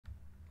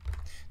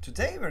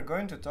Today we're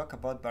going to talk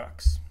about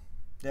barracks.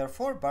 There are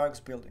 4 barracks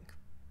buildings.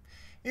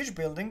 Each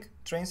building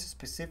trains a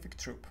specific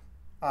troop: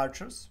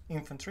 archers,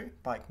 infantry,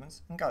 pikemen,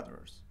 and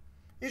gatherers.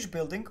 Each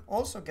building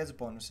also gets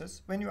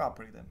bonuses when you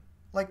upgrade them,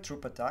 like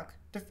troop attack,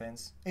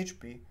 defense,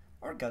 HP,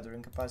 or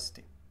gathering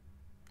capacity.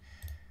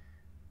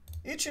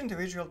 Each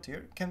individual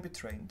tier can be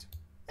trained,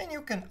 and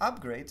you can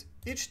upgrade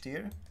each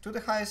tier to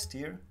the highest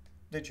tier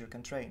that you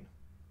can train.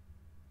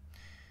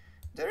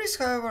 There is,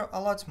 however,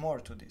 a lot more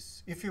to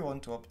this if you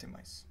want to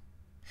optimize.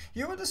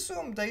 You would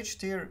assume that each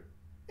tier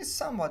is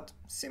somewhat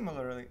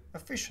similarly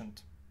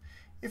efficient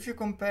if you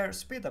compare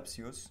speed-ups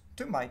use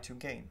to might you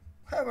gain.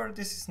 However,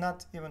 this is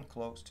not even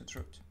close to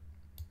truth.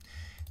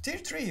 Tier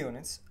 3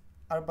 units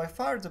are by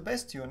far the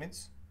best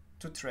units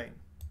to train,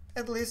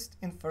 at least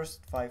in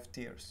first 5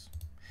 tiers.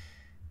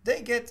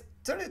 They get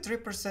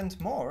 33%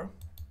 more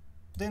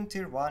than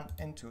Tier 1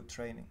 and 2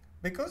 training,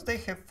 because they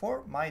have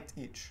 4 might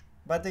each,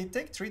 but they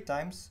take 3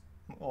 times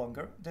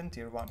longer than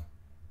Tier 1.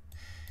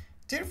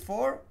 Tier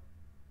 4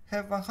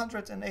 have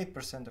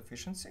 108%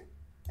 efficiency,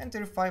 and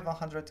Tier 5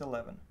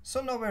 111,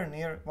 so nowhere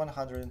near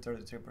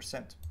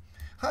 133%.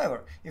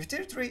 However, if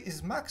Tier 3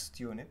 is maxed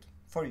unit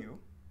for you,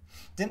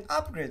 then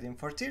upgrading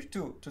for Tier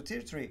 2 to Tier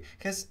 3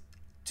 has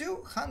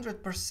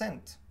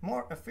 200%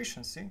 more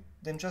efficiency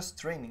than just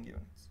training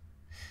units.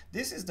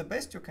 This is the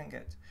best you can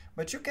get,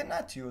 but you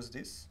cannot use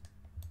this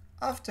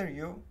after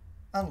you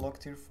unlock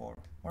Tier 4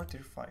 or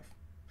Tier 5.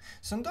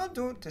 So don't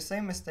do the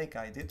same mistake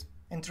I did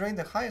and train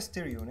the highest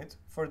tier unit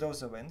for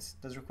those events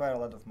that require a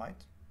lot of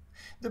might.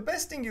 The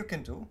best thing you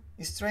can do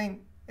is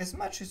train as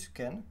much as you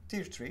can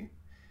Tier 3,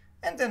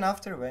 and then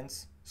after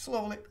events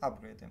slowly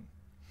upgrade them.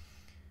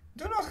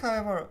 Do not,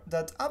 however,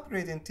 that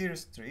upgrading Tier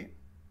 3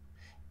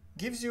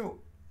 gives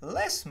you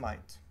less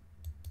might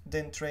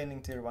than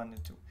training Tier 1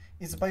 and 2.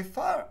 It's by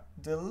far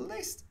the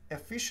least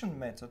efficient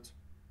method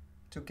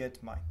to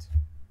get might.